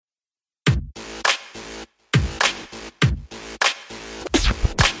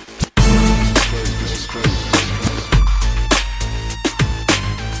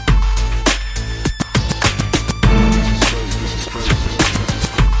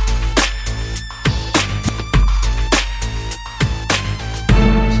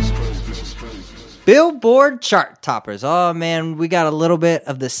Billboard chart toppers. Oh man, we got a little bit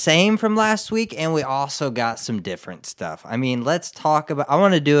of the same from last week, and we also got some different stuff. I mean, let's talk about. I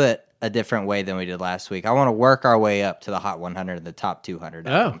want to do it a different way than we did last week. I want to work our way up to the Hot 100 and the top 200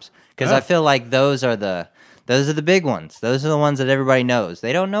 albums because I feel like those are the big ones. Those are the ones that everybody knows.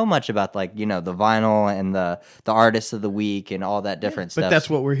 They don't know much about the vinyl and the artists of the week and all that different stuff. But that's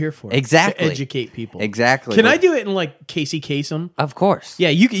what we're here for. Exactly. To educate people. Exactly. Can I do it in like Casey Kasem? Of course. Yeah,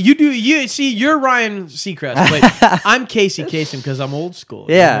 you do. You see, you're Ryan Seacrest, but I'm Casey Kasem because I'm old school.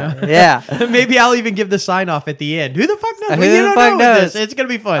 Yeah, you know? yeah. Maybe I'll even give the sign off at the end. Who the fuck knows? Who You the don't fuck know knows? this. It's gonna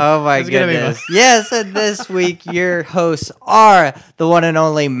be fun. Oh my goodness. Yes, and this week your hosts are the one and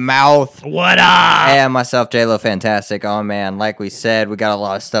only Mouth. What up? And myself, J-Lo Fantastic. Oh man, like we said, we got a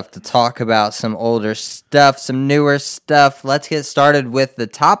lot of stuff to talk about. Some older stuff, some newer stuff. Let's get started with the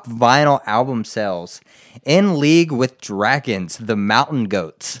top vinyl album sales. In league with Dragons, the Mountain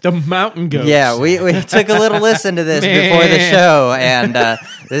Goats. The Mountain Goats. Yeah, we took a little listen to this before the show, and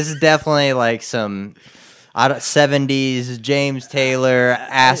this is definitely like some 70s James Taylor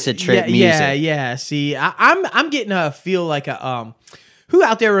acid trip music. Yeah. See, I'm getting a feel like a who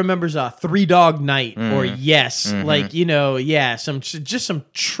out there remembers a Three Dog Night or Yes, like some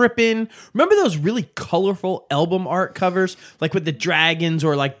tripping. Remember those really colorful album art covers, like with the dragons,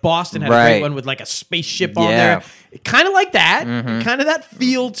 or like Boston had a great one with like a spaceship on there. Kind of like that, kind of that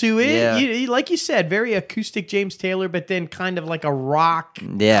feel to it. Yeah. Like you said, very acoustic James Taylor, but then kind of like a rock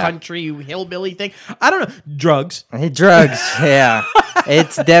country hillbilly thing. I don't know. Drugs. Yeah.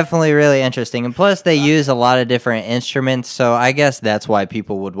 It's definitely really interesting. And plus, they use a lot of different instruments, so I guess that's why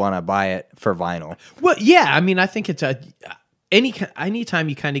people would want to buy it for vinyl. Well, yeah. I mean, I think it's anytime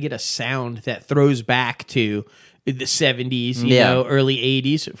you kind of get a sound that throws back to the 70s, you know, early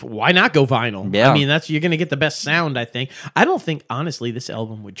 80s, why not go vinyl? Yeah. I mean, you're going to get the best sound, I think. I don't think, honestly, this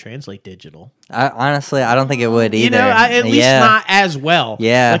album would translate digital. I don't think it would either. You know, at least not as well.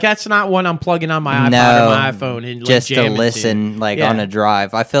 Yeah. Like, that's not one I'm plugging on my iPod or my iPhone and just like, to listen on a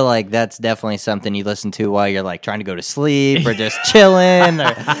drive. I feel like that's definitely something you listen to while you're like trying to go to sleep or just chilling.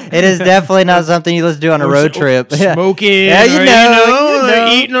 Or, it is definitely not something you listen to on a road trip. Smoking. Yeah, you know.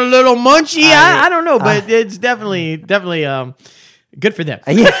 Eating a little munchie. I don't know, but it's definitely good for them.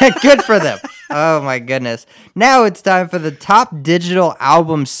 Yeah, good for them. Oh my goodness. Now it's time for the top digital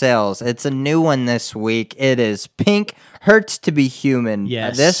album sales. It's a new one this week. It is Pink, Hurts to Be Human.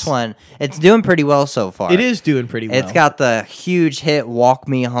 Yes. This one, it's doing pretty well so far. It is doing pretty well. It's got the huge hit Walk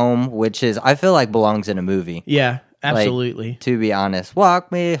Me Home, which is, I feel like, belongs in a movie. Yeah. Absolutely. Like, to be honest,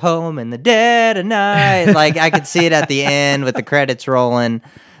 walk me home in the dead of night. Like, I could see it at the end with the credits rolling.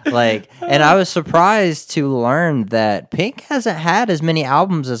 Like, and I was surprised to learn that Pink hasn't had as many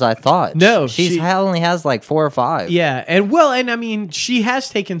albums as I thought. No, she only has like 4 or 5. Yeah, and I mean, she has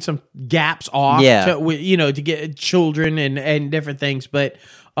taken some gaps off. To get children and different things. But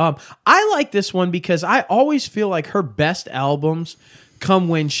I like this one because I always feel like her best albums come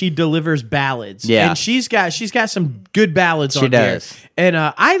when she delivers ballads. Yeah. And she's got some good ballads on there. She does. And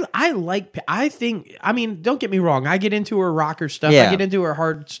I think, don't get me wrong, I get into her rocker stuff, I get into her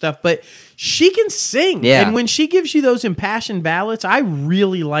hard stuff, but she can sing. Yeah. And when she gives you those impassioned ballads, I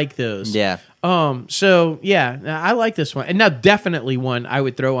really like those. Yeah. So yeah, I like this one, and now definitely one I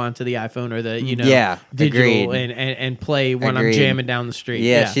would throw onto the iPhone or the digital and play when I'm jamming down the street.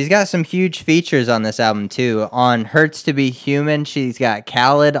 Yeah, she's got some huge features on this album too. On Hurts to Be Human, she's got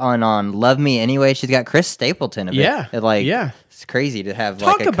Khaled on Love Me Anyway. She's got Chris Stapleton. It's crazy to have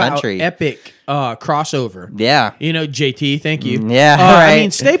Talk like a country about epic crossover. Yeah, JT, thank you. Yeah, right. I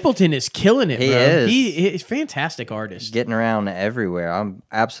mean, Stapleton is killing it. He bro. is. He's a fantastic artist, getting around everywhere. I'm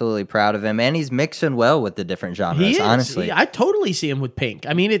absolutely proud of him, and he's mixing well with the different genres. He is. Honestly, I totally see him with Pink.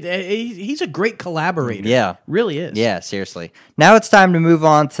 I mean, he's a great collaborator. Yeah, really is. Yeah, seriously. Now it's time to move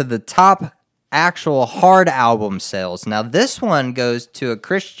on to the top actual hard album sales. Now this one goes to a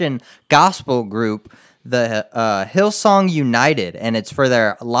Christian gospel group, the Hillsong United, and it's for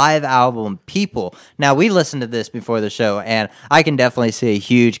their live album People. Now we listened to this before the show, and I can definitely see a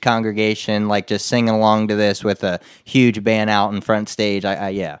huge congregation like just singing along to this with a huge band out in front stage.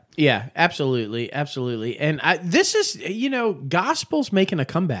 Yeah, absolutely. And this is, gospel's making a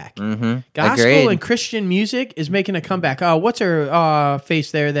comeback. Mm-hmm. Gospel Agreed. and Christian music is making a comeback. What's her face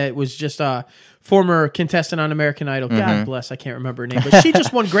there that was just former contestant on American Idol? God bless, I can't remember her name, but she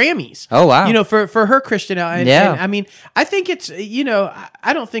just won Grammys. Oh, wow. For her Christian album. Yeah. And I mean, I think it's,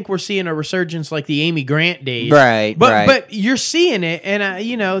 I don't think we're seeing a resurgence like the Amy Grant days. Right, But you're seeing it, and,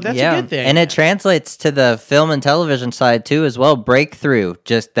 that's a good thing. And it translates to the film and television side, too, as well. Breakthrough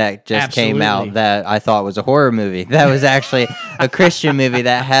just came out that I thought was a horror movie. That was actually a Christian movie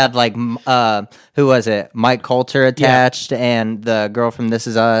that had, like, who was it? Mike Coulter attached, and the girl from This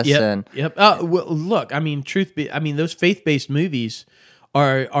Is Us. Yep. Well, look, I mean, those faith-based movies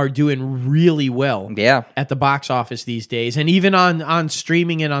are doing really well at the box office these days, and even on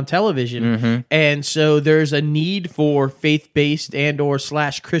streaming and on television. And so there's a need for faith-based and or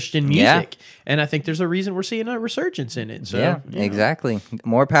 / Christian music. And I think there's a reason we're seeing a resurgence in it. So, exactly.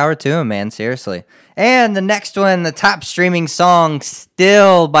 More power to him, man. Seriously. And the next one, the top streaming song,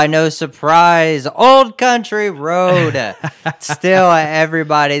 still by no surprise, Old Country Road. Still,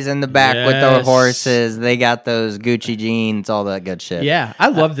 everybody's in the back with their horses. They got those Gucci jeans, all that good shit. Yeah, I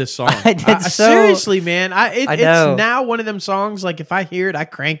love this song. Seriously, man. It's now one of them songs, like if I hear it, I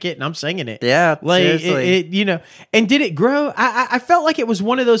crank it and I'm singing it. Yeah, like seriously. And did it grow? I felt like it was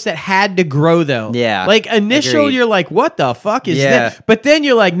one of those that had to grow, though. Yeah. Like initial, you're like, what the fuck is that? But then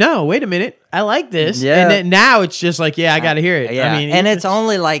you're like, no, wait a minute. I like this. Yeah. And then now it's just like, I got to hear it. Yeah. I mean, and it's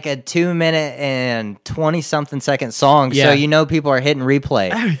only like a 2-minute and 20-something second song. So people are hitting replay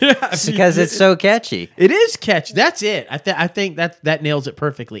because it's so catchy. It is catchy. That's it. I think that nails it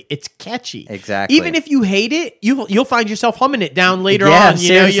perfectly. It's catchy. Exactly. Even if you hate it, you'll find yourself humming it down later on.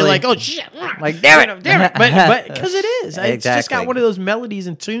 Seriously. You're like, oh shit, like damn it. But because it is, Exactly. It's just got one of those melodies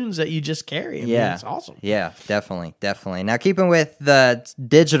and tunes that you just carry. I mean, it's awesome. Yeah, definitely. Now, keeping with the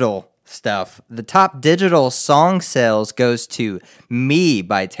digital stuff, the top digital song sales goes to Me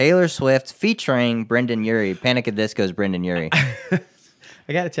by Taylor Swift featuring Brendan Urie. Panic at the Disco's Brendan Urie. I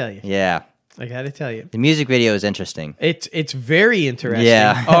gotta tell you. Yeah. I gotta tell you. The music video is interesting. It's very interesting.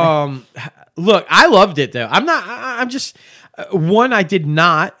 Yeah. Look, I loved it though. I'm just I did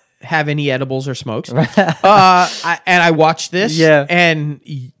not have any edibles or smokes. And I watched this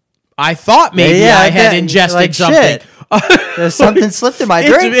and I thought maybe I had ingested something. There's something slipped in my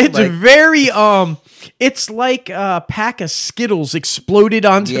drink. It's very it's like a pack of Skittles exploded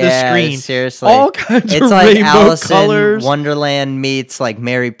onto the screen. Seriously. All kinds of like rainbow Alice colors. In Wonderland meets like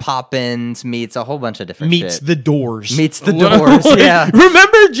Mary Poppins meets a whole bunch of different meets shit. The Doors. Meets the Doors. Yeah.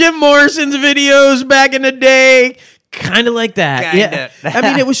 Remember Jim Morrison's videos back in the day? Kind of like that. Kinda. Yeah. I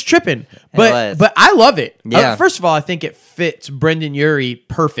mean, it was tripping. But I love it. Yeah. First of all, I think it fits Brendan Urie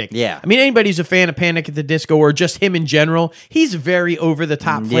perfect. Yeah. I mean, anybody who's a fan of Panic at the Disco or just him in general, he's a very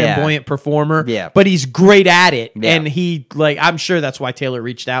over-the-top, flamboyant performer. Yeah. But he's great at it. Yeah. And I'm sure that's why Taylor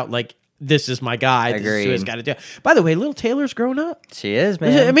reached out, like, this is my guy. This is who he's got to do. By the way, little Taylor's grown up. She is,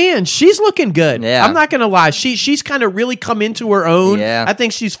 man. Man, she's looking good. Yeah. I'm not going to lie. She's kind of really come into her own. Yeah. I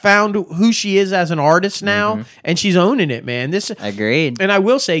think she's found who she is as an artist now, and she's owning it, man. Agreed. And I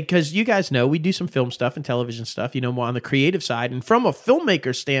will say, because you guys know, we do some film stuff and television stuff, more on the creative side. And from a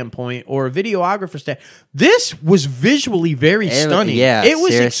filmmaker standpoint or a videographer standpoint, this was visually very stunning. Yeah, it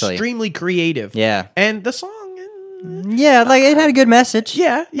was seriously. extremely creative. Yeah. And the song... Yeah, like it had a good message.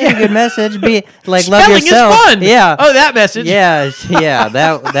 Yeah. It had a good message. Be like, Spelling love yourself. is fun. Yeah. Oh, that message. Yeah.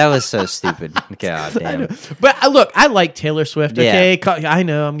 That was so stupid. God damn. But look, I like Taylor Swift. Okay, I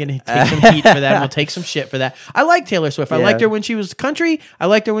know I'm gonna take some heat for that. We'll take some shit for that. I like Taylor Swift. I liked her when she was country. I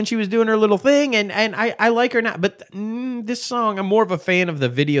liked her when she was doing her little thing, and I like her now. But this song, I'm more of a fan of the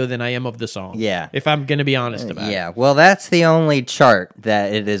video than I am of the song. Yeah. If I'm gonna be honest about it. Yeah. Well, that's the only chart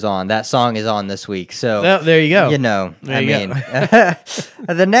that it is on. That song is on this week. So there you go.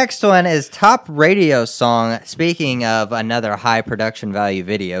 The next one is top radio song. Speaking of another high production value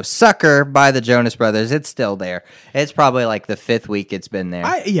video, Sucker by the Jonas Brothers. It's still there. It's probably like the 5th week it's been there.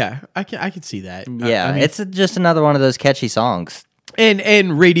 I can see that. Yeah, I mean, it's just another one of those catchy songs.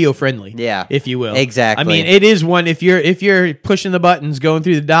 And radio friendly. Yeah. If you will. Exactly. I mean, it is one if you're pushing the buttons, going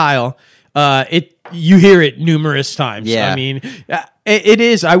through the dial, you hear it numerous times. Yeah. I mean, it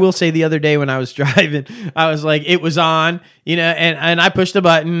is. I will say the other day when I was driving, I was like, it was on, and I pushed the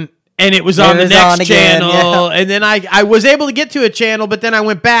button and it was on the next channel. And then I was able to get to a channel, but then I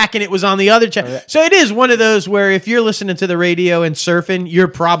went back and it was on the other channel. So it is one of those where if you're listening to the radio and surfing, you're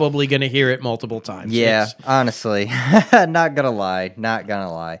probably going to hear it multiple times. Yeah, honestly. Not gonna lie.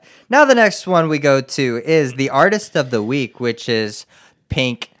 Now the next one we go to is the Artist of the Week, which is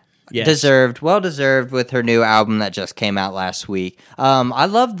Pink. Yes. Well deserved with her new album that just came out last week. I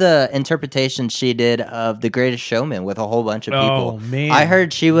love the interpretation she did of The Greatest Showman with a whole bunch of people. Oh, man. I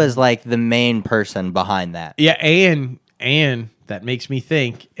heard she was like the main person behind that. Yeah, and that makes me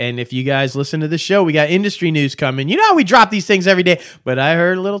think. And if you guys listen to the show, we got industry news coming. You know how we drop these things every day, but I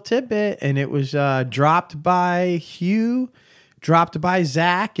heard a little tidbit, and it was dropped by Hugh, dropped by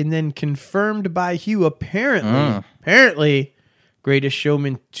Zach, and then confirmed by Hugh. Apparently. Greatest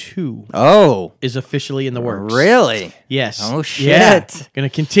Showman 2 is officially in the works. Really? Yes. Oh, shit. Yeah. Going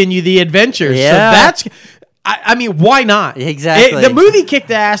to continue the adventures. Yeah. So I mean, why not? Exactly. The movie kicked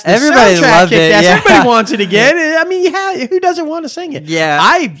ass. The Everybody soundtrack loved kicked it, ass. yeah. Everybody wants it again. I mean, who doesn't want to sing it? Yeah.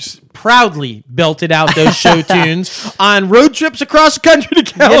 I proudly belted out those show tunes on road trips across the country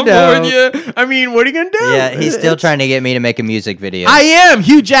to California. I mean, what are you going to do? Yeah, he's still trying to get me to make a music video. I am.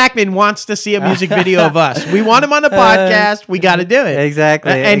 Hugh Jackman wants to see a music video of us. We want him on the podcast. We got to do it.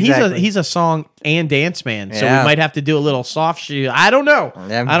 Exactly. And exactly. he's a song and dance man, so Yeah. we might have to do a little soft shoe. I don't know.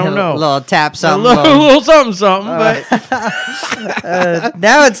 I don't know. A little tap A something. little something, but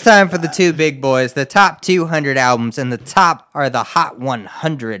Now it's time for the two big boys, the top 200 albums, and the top are the Hot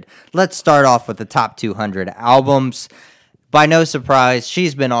 100. Let's start off with the top 200 albums. By no surprise,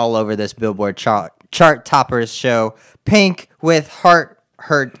 she's been all over this Billboard chart toppers show. Pink with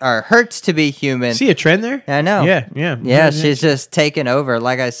Hurts to Be Human. see a trend there? I know. Yeah. She's just taken over.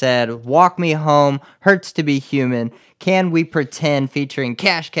 Like I said, Walk Me Home, Hurts to Be Human, Can We Pretend featuring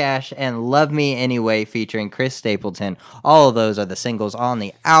Cash Cash, and Love Me Anyway featuring Chris Stapleton. All of those are the singles on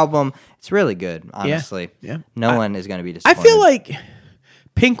the album. It's really good, honestly. Yeah. No one is going to be I disappointed. feel like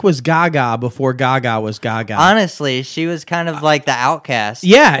Pink was Gaga before Gaga was Gaga. honestly, she was kind of like the outcast.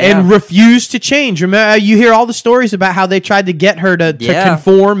 Yeah, and refused to change. Remember, you hear all the stories about how they tried to get her to Yeah.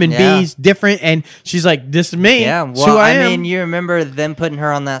 conform and Yeah. be different, and she's like, "This is me. Yeah, It's well, who I I am." mean, you remember them putting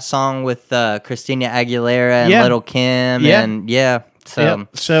her on that song with Christina Aguilera and Yeah. Little Kim, Yeah. and so Yep.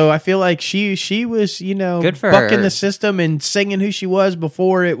 So I feel like she was, Good for bucking her. the system and singing who she was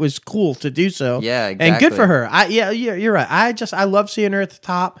before it was cool to do so. Yeah, And good exactly. for her. You're right. I love seeing her at the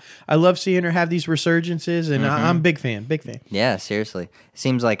top. I love seeing her have these resurgences, and Mm-hmm. I'm a big fan. Big fan. Yeah, seriously. It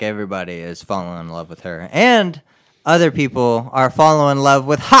seems like everybody is falling in love with her. And other people are falling in love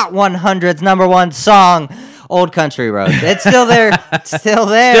with Hot 100's number one song, Old Country Road. It's still there. It's still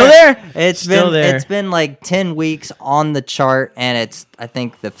there. Still there? It's Still been there. It's been like 10 weeks on the chart, and it's, I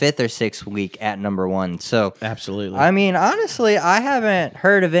think, the 5th or 6th week at number one. So, Absolutely. I mean, honestly, I haven't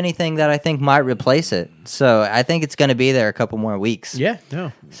heard of anything that I think might replace it. So I think it's going to be there a couple more weeks. yeah.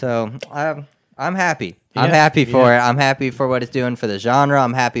 No. So I'm happy. I'm Yeah, happy for yeah. it. I'm happy for what it's doing for the genre.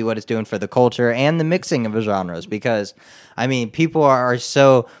 I'm happy what it's doing for the culture and the mixing of the genres, because, I mean, people are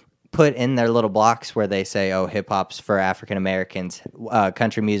so put in their little blocks where they say, oh, hip hop's for African Americans,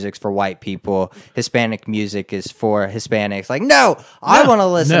 country music's for white people, Hispanic music is for Hispanics. Like, no, I want to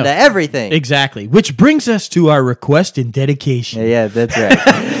listen no. to everything. Exactly. Which brings us to our request and dedication. Yeah, that's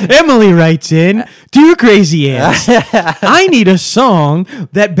right. Emily writes in, Dear Crazy Ants, I need a song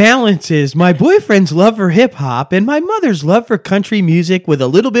that balances my boyfriend's love for hip hop and my mother's love for country music with a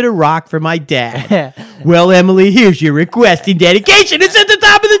little bit of rock for my dad. Well, Emily, here's your request and dedication. It's at the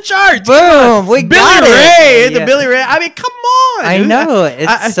top of the charts. Boom, we Billy got Ray, it. the Billy Ray. I mean, come on. I dude. know.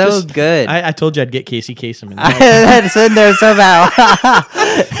 It's so good. I told you I'd get Casey Kasem in there. That's in there somehow.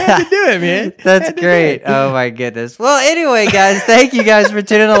 Had to do it, man. That's Had to do great. it. Oh my goodness. Well, anyway, guys, thank you guys for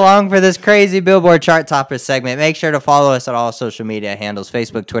tuning along for this crazy Billboard chart toppers segment. Make sure to follow us on all social media handles: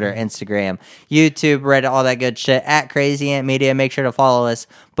 Facebook, Twitter, Instagram, YouTube, Reddit, all that good shit at Crazy Ant Media. Make sure to follow us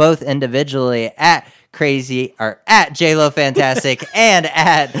both individually at Crazy or at JLo Fantastic and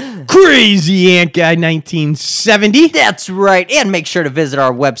at Crazy Ant Guy 1970. That's right. And make sure to visit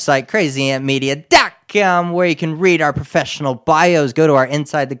our website, crazyantmedia.com, where you can read our professional bios, go to our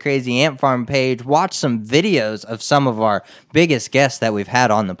Inside the Crazy Ant Farm page, watch some videos of some of our biggest guests that we've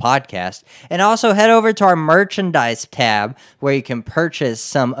had on the podcast, and also head over to our merchandise tab, where you can purchase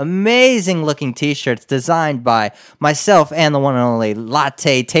some amazing looking t-shirts designed by myself and the one and only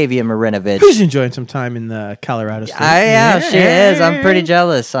Latte Tavia Marinovich. Who's enjoying some time in the Colorado State? Yeah, she is. I'm pretty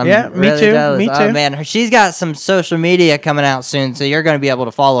jealous. I'm Yeah, me really too, jealous. me Oh, too. man, she's got some social media coming out soon, so you're going to be able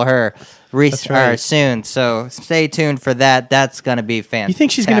to follow her right. soon. So stay tuned for that. That's going to be fantastic. You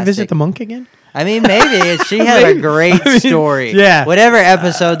think she's going to visit the monk again? I mean, maybe. She had a great story. yeah. Whatever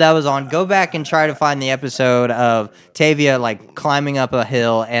episode that was on, go back and try to find the episode of Tavia, like, climbing up a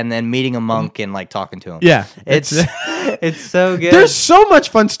hill and then meeting a monk and, like, talking to him. Yeah. It's it's so good. There's so much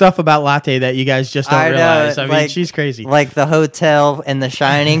fun stuff about Latte that you guys just don't I know, realize. I mean, like- she's crazy. Like the hotel in The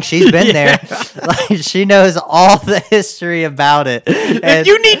Shining. She's been there. Like, she knows all the history about it. If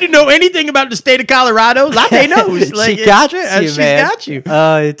you need to know anything about the state of Colorado, Latte knows. Like, she got it's- you, she's man. got you.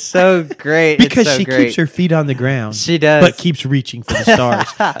 Oh, it's so great. Because it's so she great. keeps her feet on the ground. She does. But keeps reaching for the stars.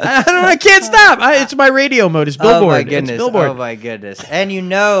 I can't stop. It's my radio mode. It's Billboard. Oh my goodness. It's Billboard. Oh my goodness. And you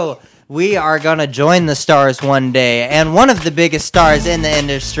know, we are going to join the stars one day. And one of the biggest stars in the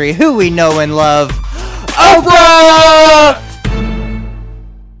industry, who we know and love, Oprah!